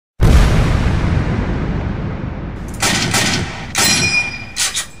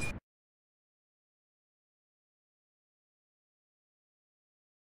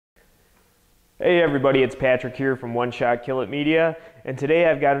Hey everybody, it's Patrick here from One Shot Kill It Media, and today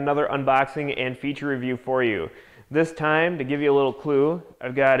I've got another unboxing and feature review for you. This time, to give you a little clue,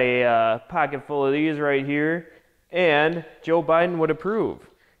 I've got a pocket full of these right here, and Joe Biden would approve.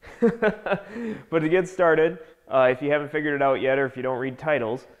 But to get started, if you haven't figured it out yet or if you don't read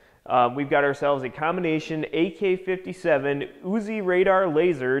titles, we've got ourselves a combination AK-57 Uzi radar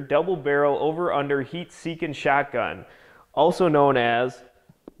laser double barrel over-under heat-seeking shotgun, also known as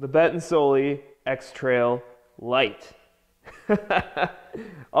the Bettinsoli X-Trail Light. All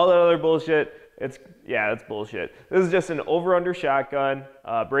that other bullshit, it's bullshit. This is just an over-under shotgun,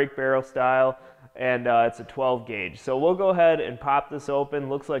 break barrel style, and it's a 12 gauge. So we'll go ahead and pop this open.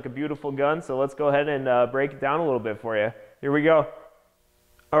 Looks like a beautiful gun, so let's go ahead and break it down a little bit for you. Here we go.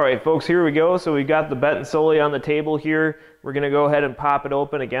 All right, folks, here we go. So we got the Bettinsoli on the table here. We're gonna go ahead and pop it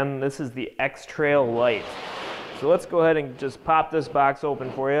open. Again, this is the X-Trail Light. So let's go ahead and just pop this box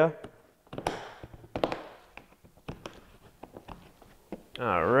open for you.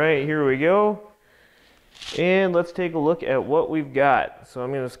 All right, here we go. And let's take a look at what we've got. So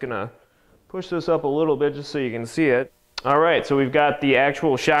I'm just gonna push this up a little bit just so you can see it. All right, so we've got the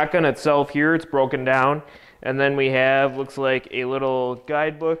actual shotgun itself here. It's broken down. And then we have, looks like a little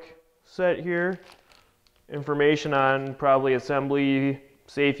guidebook set here. Information on probably assembly,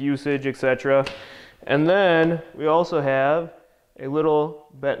 safe usage, etc. And then we also have a little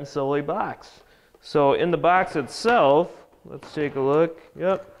Bettinsoli box. So in the box itself, let's take a look.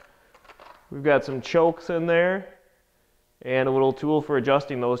 Yep. We've got some chokes in there and a little tool for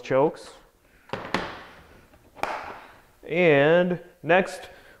adjusting those chokes. And next,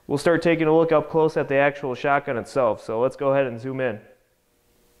 we'll start taking a look up close at the actual shotgun itself. So let's go ahead and zoom in.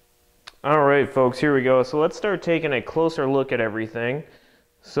 All right, folks, here we go. So let's start taking a closer look at everything.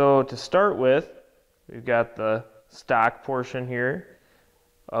 So to start with, we've got the stock portion here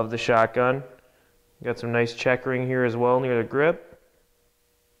of the shotgun. Got some nice checkering here as well near the grip.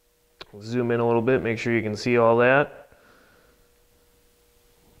 Zoom in a little bit, make sure you can see all that.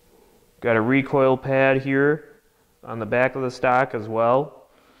 Got a recoil pad here on the back of the stock as well.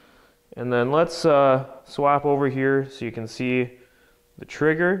 And then let's swap over here so you can see the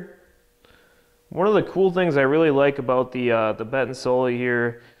trigger. One of the cool things I really like about the Bettinsoli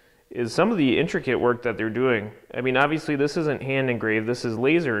here is some of the intricate work that they're doing. I mean, obviously this isn't hand engraved, this is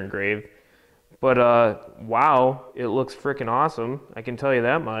laser engraved. But wow, it looks freaking awesome. I can tell you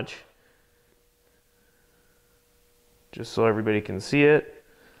that much. Just so everybody can see it.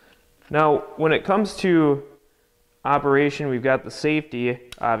 Now, when it comes to operation, we've got the safety,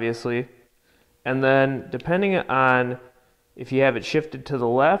 obviously. And then depending on if you have it shifted to the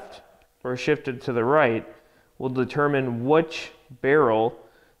left or shifted to the right, will determine which barrel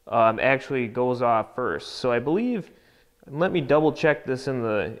actually goes off first. So I believe, let me double check this in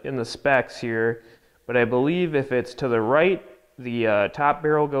the specs here, but I believe if it's to the right, the top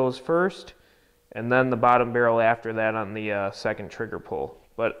barrel goes first, and then the bottom barrel after that on the second trigger pull.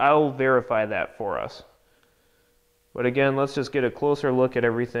 But I'll verify that for us. But again, let's just get a closer look at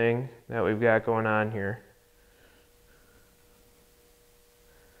everything that we've got going on here.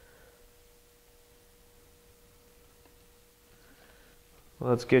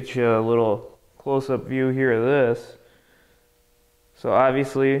 Let's get you a little close-up view here of this. So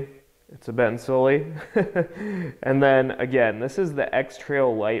obviously, it's a Bettinsoli. And then again, this is the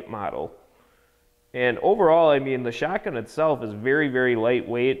X-Trail Light model. And overall, I mean, the shotgun itself is very, very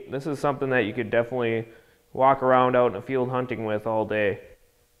lightweight. This is something that you could definitely walk around out in a field hunting with all day.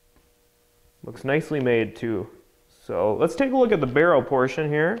 Looks nicely made too. So let's take a look at the barrel portion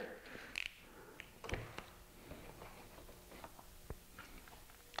here.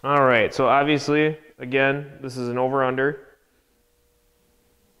 All right, so obviously, again, this is an over-under.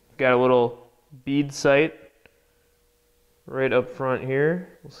 Got a little bead sight right up front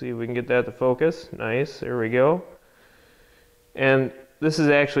here. We'll see if we can get that to focus. Nice, there we go. And this is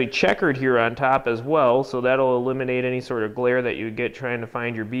actually checkered here on top as well, so that'll eliminate any sort of glare that you would get trying to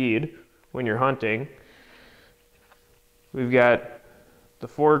find your bead when you're hunting. We've got the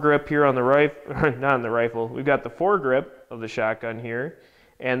foregrip here on the rifle, not on the rifle. We've got the foregrip of the shotgun here,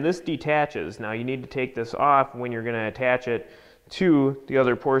 and this detaches. Now you need to take this off when you're going to attach it to the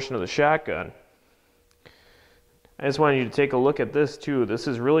other portion of the shotgun. I just wanted you to take a look at this too. This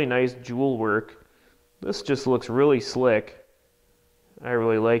is really nice jewel work. This just looks really slick. I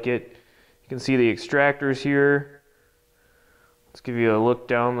really like it. You can see the extractors here. Let's give you a look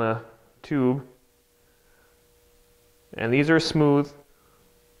down the tube. And these are smooth.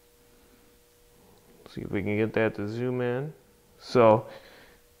 Let's see if we can get that to zoom in. So,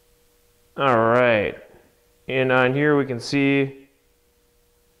 all right. And on here we can see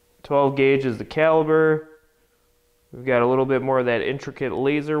 12 gauge is the caliber. We've got a little bit more of that intricate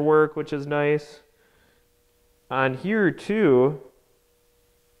laser work, which is nice. On here too,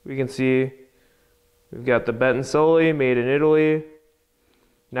 we can see we've got the Bettinsoli, made in Italy.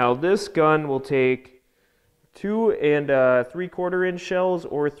 Now this gun will take 2 3/4 inch shells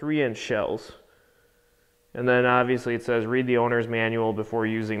or 3-inch shells. And then obviously it says read the owner's manual before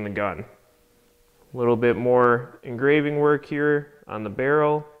using the gun. A little bit more engraving work here on the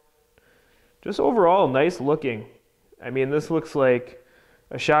barrel. Just overall nice looking. I mean, this looks like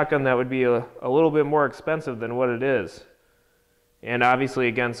a shotgun that would be a little bit more expensive than what it is. And obviously,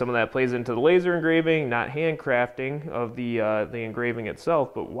 again, some of that plays into the laser engraving, not handcrafting of the engraving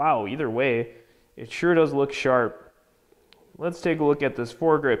itself. But wow, either way, it sure does look sharp. Let's take a look at this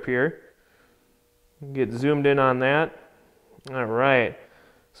foregrip here. Get zoomed in on that. All right.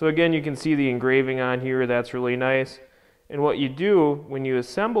 So again, you can see the engraving on here. That's really nice. And what you do when you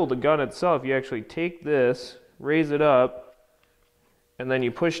assemble the gun itself, you actually take this, raise it up, and then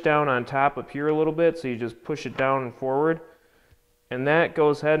you push down on top up here a little bit. So you just push it down and forward. And that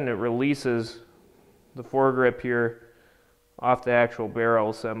goes ahead and it releases the foregrip here off the actual barrel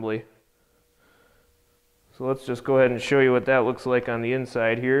assembly. So let's just go ahead and show you what that looks like on the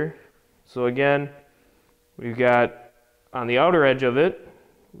inside here. So again, we've got on the outer edge of it,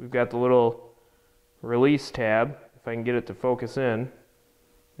 we've got the little release tab. If I can get it to focus in.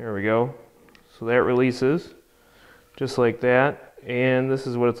 There we go. So that releases just like that. And this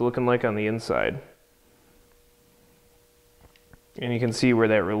is what it's looking like on the inside. And you can see where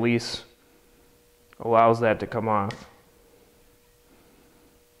that release allows that to come off.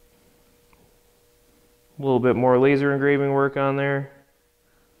 A little bit more laser engraving work on there.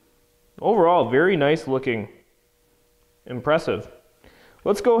 Overall, very nice looking. Impressive.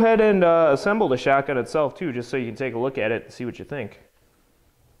 Let's go ahead and assemble the shotgun itself too, just so you can take a look at it and see what you think.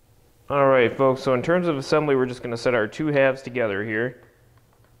 Alright folks, so in terms of assembly, we're just going to set our 2 halves together here.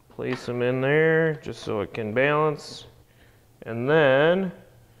 Place them in there just so it can balance. And then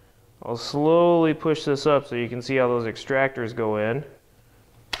I'll slowly push this up so you can see how those extractors go in.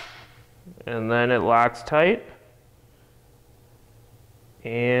 And then it locks tight.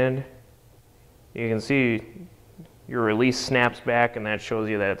 And you can see your release snaps back, and that shows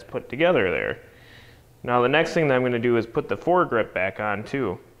you that it's put together there. Now the next thing that I'm going to do is put the foregrip back on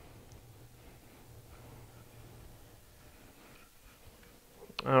too.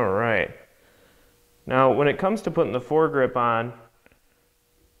 Alright. Now when it comes to putting the foregrip on,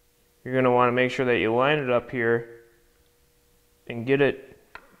 you're going to want to make sure that you line it up here and get it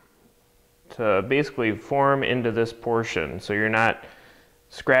to basically form into this portion so you're not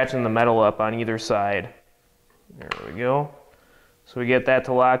scratching the metal up on either side. There we go. So we get that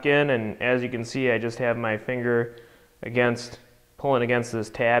to lock in, and as you can see, I just have my finger pulling against this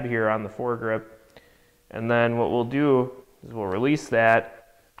tab here on the foregrip. And then what we'll do is we'll release that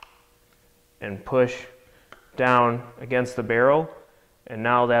and push down against the barrel, and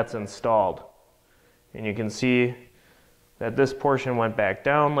now that's installed. And you can see that this portion went back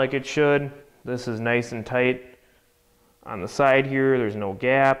down like it should. This is nice and tight on the side here. There's no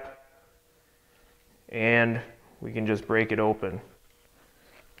gap. And we can just break it open.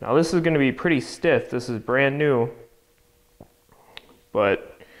 Now this is going to be pretty stiff. This is brand new.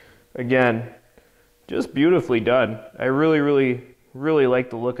 But again, just beautifully done. I really like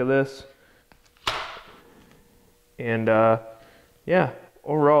the look of this. And yeah,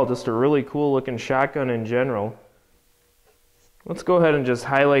 overall just a really cool looking shotgun in general. Let's go ahead and just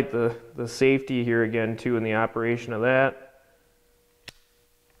highlight the safety here again too in the operation of that.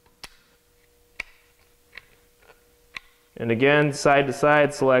 And again, side to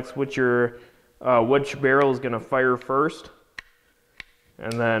side selects which barrel is going to fire first.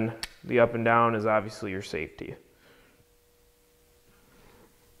 And then the up and down is obviously your safety.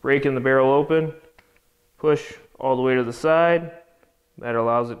 Breaking the barrel open, push all the way to the side. That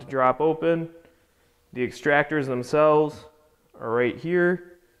allows it to drop open. The extractors themselves are right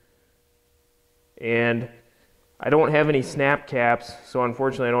here. And I don't have any snap caps, so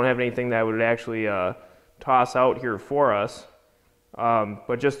unfortunately I don't have anything that would actually toss out here for us,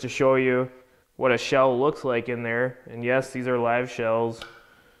 but just to show you what a shell looks like in there, and yes, these are live shells,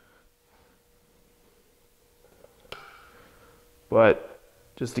 but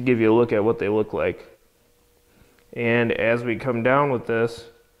just to give you a look at what they look like. And as we come down with this,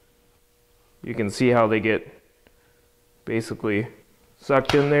 you can see how they get basically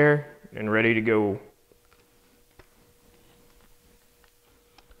sucked in there and ready to go.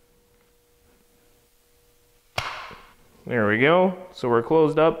 There we go. So we're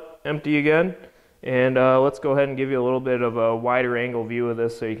closed up, empty again. And let's go ahead and give you a little bit of a wider angle view of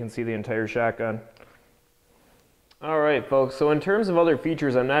this so you can see the entire shotgun. Alright folks, so in terms of other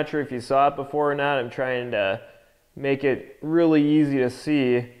features, I'm not sure if you saw it before or not. I'm trying to make it really easy to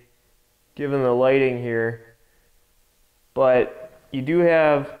see given the lighting here. But you do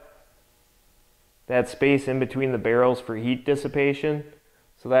have that space in between the barrels for heat dissipation,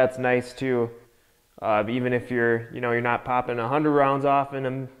 so that's nice too. Even if you're not popping 100 rounds off in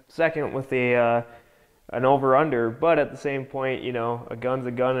a second with an over-under, but at the same point, a gun's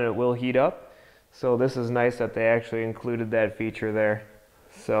a gun and it will heat up. So this is nice that they actually included that feature there.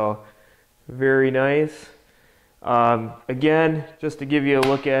 So very nice. Again, just to give you a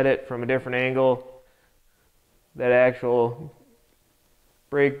look at it from a different angle, that actual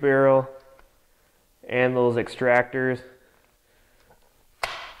brake barrel and those extractors.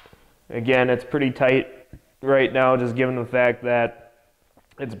 Again, it's pretty tight right now, just given the fact that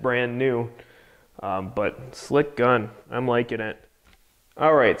it's brand new. But slick gun, I'm liking it.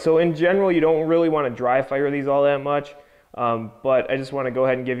 Alright, so in general, you don't really want to dry fire these all that much, but I just want to go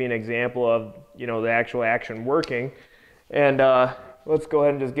ahead and give you an example of, the actual action working. And let's go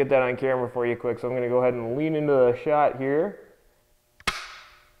ahead and just get that on camera for you quick. So I'm going to go ahead and lean into the shot here.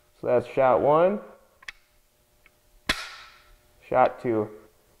 So that's shot 1, shot 2.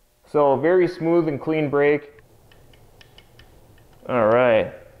 So very smooth and clean break.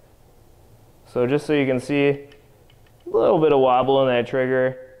 Alright, so just so you can see, a little bit of wobble in that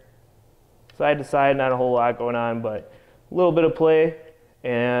trigger. Side to side, not a whole lot going on, but a little bit of play,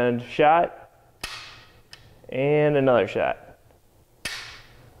 and shot, and another shot.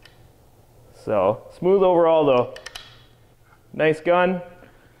 So, smooth overall though. Nice gun.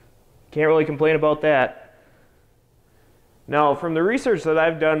 Can't really complain about that. Now, from the research that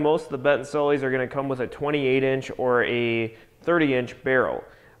I've done, most of the Bettinsolis are going to come with a 28-inch or a 30-inch barrel.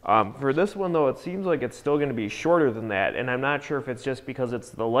 For this one though, it seems like it's still going to be shorter than that, and I'm not sure if it's just because it's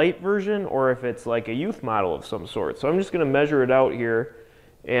the light version or if it's like a youth model of some sort. So I'm just going to measure it out here,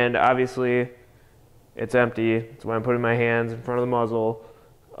 and obviously it's empty. That's why I'm putting my hands in front of the muzzle.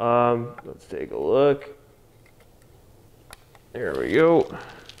 Let's take a look. There we go.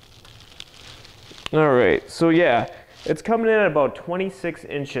 Alright, so yeah, it's coming in at about 26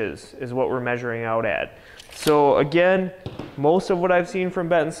 inches is what we're measuring out at. So again, most of what I've seen from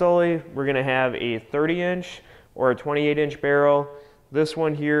Bettinsoli, we're going to have a 30-inch or a 28-inch barrel. This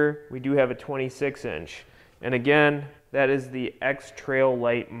one here, we do have a 26-inch. And again, that is the X Trail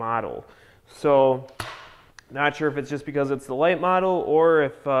Light model. So, not sure if it's just because it's the light model or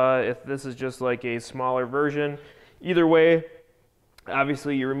if this is just like a smaller version. Either way,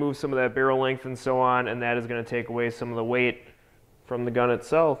 obviously you remove some of that barrel length and so on, and that is going to take away some of the weight from the gun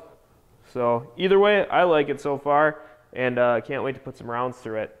itself. So either way, I like it so far, and can't wait to put some rounds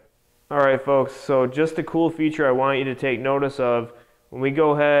through it. Alright folks, so just a cool feature I want you to take notice of. When we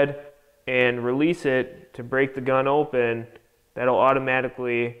go ahead and release it to break the gun open, that'll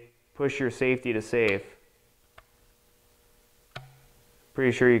automatically push your safety to safe.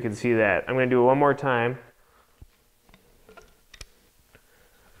 Pretty sure you can see that. I'm going to do it one more time.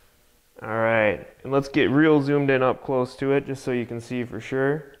 Alright, and let's get real zoomed in up close to it just so you can see for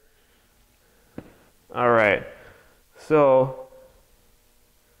sure. Alright, so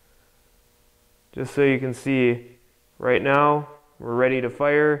just so you can see, right now we're ready to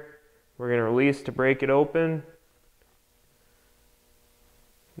fire. We're going to release to break it open.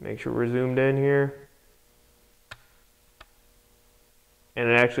 Make sure we're zoomed in here. And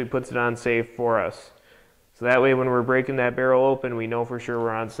it actually puts it on safe for us. So that way when we're breaking that barrel open, we know for sure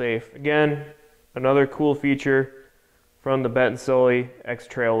we're on safe. Again, another cool feature from the Bettinsoli X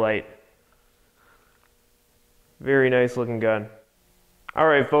Trail Light. Very nice looking gun.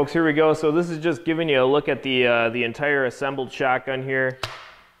 Alright folks, here we go. So this is just giving you a look at the entire assembled shotgun here,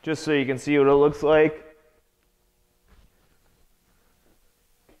 just so you can see what it looks like.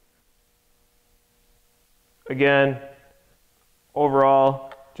 Again,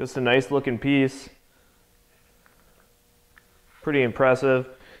 overall, just a nice looking piece. Pretty impressive.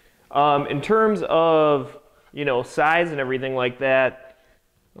 In terms of, size and everything like that,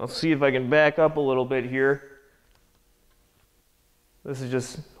 I'll see if I can back up a little bit here. This is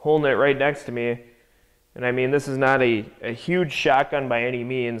just holding it right next to me. And I mean, this is not a huge shotgun by any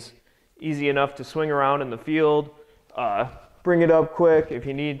means. Easy enough to swing around in the field, bring it up quick if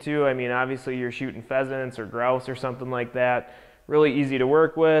you need to. I mean, obviously you're shooting pheasants or grouse or something like that. Really easy to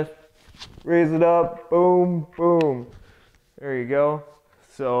work with. Raise it up, boom, boom. There you go.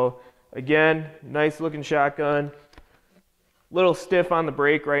 So again, nice looking shotgun. Little stiff on the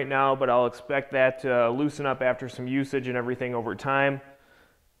brake right now, but I'll expect that to loosen up after some usage and everything over time.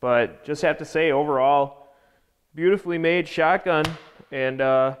 But just have to say, overall, beautifully made shotgun. And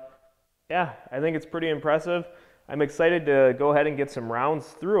yeah, I think it's pretty impressive. I'm excited to go ahead and get some rounds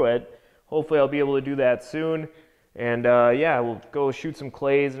through it. Hopefully I'll be able to do that soon. And yeah, we'll go shoot some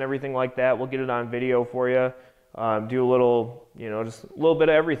clays and everything like that. We'll get it on video for you. Do a little, just a little bit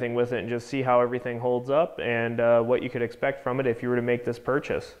of everything with it and just see how everything holds up and what you could expect from it if you were to make this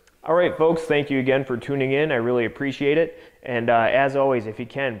purchase. All right, folks, thank you again for tuning in. I really appreciate it. And as always, if you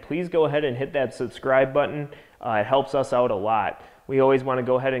can, please go ahead and hit that subscribe button. It helps us out a lot. We always want to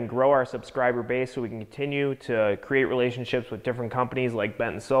go ahead and grow our subscriber base so we can continue to create relationships with different companies like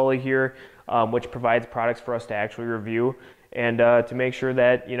Bettinsoli here, which provides products for us to actually review, and to make sure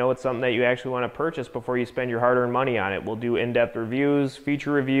that it's something that you actually want to purchase before you spend your hard-earned money on it. We'll do in-depth reviews,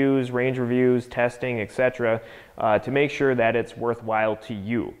 feature reviews, range reviews, testing, etc., to make sure that it's worthwhile to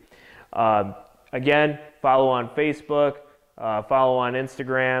you. Again, follow on Facebook, follow on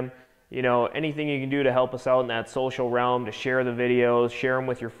Instagram. Anything you can do to help us out in that social realm, to share the videos, share them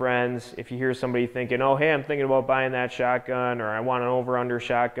with your friends. If you hear somebody thinking, oh, hey, I'm thinking about buying that shotgun, or I want an over-under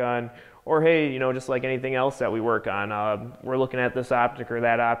shotgun, or hey, just like anything else that we work on, we're looking at this optic or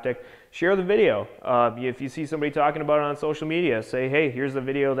that optic, share the video. If you see somebody talking about it on social media, say, hey, here's the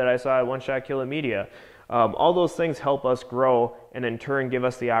video that I saw at One Shot Kill It Media. All those things help us grow and in turn give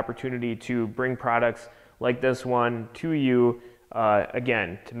us the opportunity to bring products like this one to you,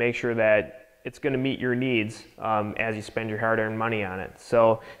 again, to make sure that it's going to meet your needs as you spend your hard-earned money on it.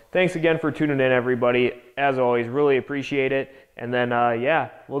 So thanks again for tuning in, everybody. As always, really appreciate it. And then, yeah,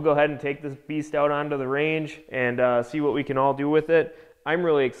 we'll go ahead and take this beast out onto the range and see what we can all do with it. I'm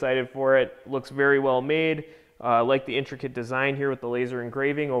really excited for it. Looks very well made. I like the intricate design here with the laser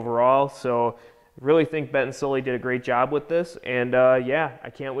engraving overall. So really think Bettinsoli did a great job with this. And yeah, I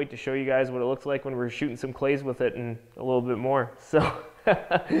can't wait to show you guys what it looks like when we're shooting some clays with it and a little bit more. So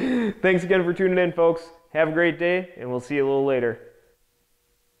thanks again for tuning in, folks. Have a great day, and we'll see you a little later.